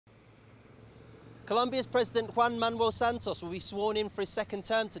Colombia's President Juan Manuel Santos will be sworn in for his second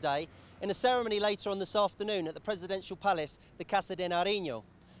term today in a ceremony later on this afternoon at the presidential palace, the Casa de Nariño.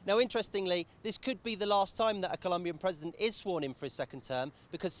 Now, interestingly, this could be the last time that a Colombian president is sworn in for his second term,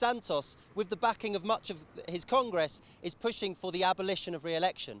 because Santos, with the backing of much of his Congress, is pushing for the abolition of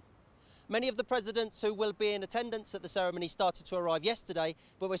re-election. Many of the presidents who will be in attendance at the ceremony started to arrive yesterday,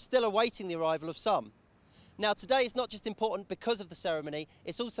 but we're still awaiting the arrival of some. Now, today is not just important because of the ceremony,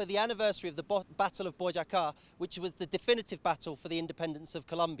 it's also the anniversary of the Battle of Boyacá, which was the definitive battle for the independence of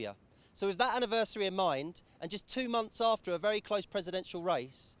Colombia. So with that anniversary in mind, and just 2 months after a very close presidential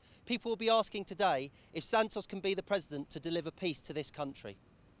race, people will be asking today if Santos can be the president to deliver peace to this country.